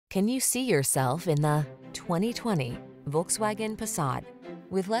Can you see yourself in the 2020 Volkswagen Passat?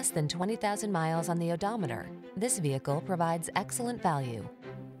 With less than 20,000 miles on the odometer, this vehicle provides excellent value.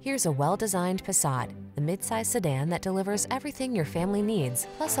 Here's a well-designed Passat, the midsize sedan that delivers everything your family needs,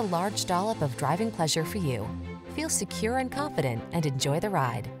 plus a large dollop of driving pleasure for you. Feel secure and confident and enjoy the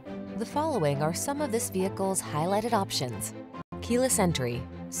ride. The following are some of this vehicle's highlighted options: keyless entry,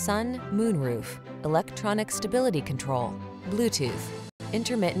 sun, moonroof, electronic stability control, Bluetooth,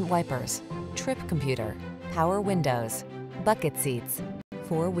 intermittent wipers, trip computer, power windows, bucket seats,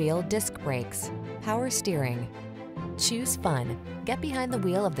 four-wheel disc brakes, power steering. Choose fun. Get behind the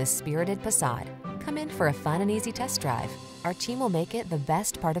wheel of this spirited Passat. Come in for a fun and easy test drive. Our team will make it the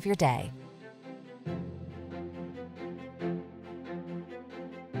best part of your day.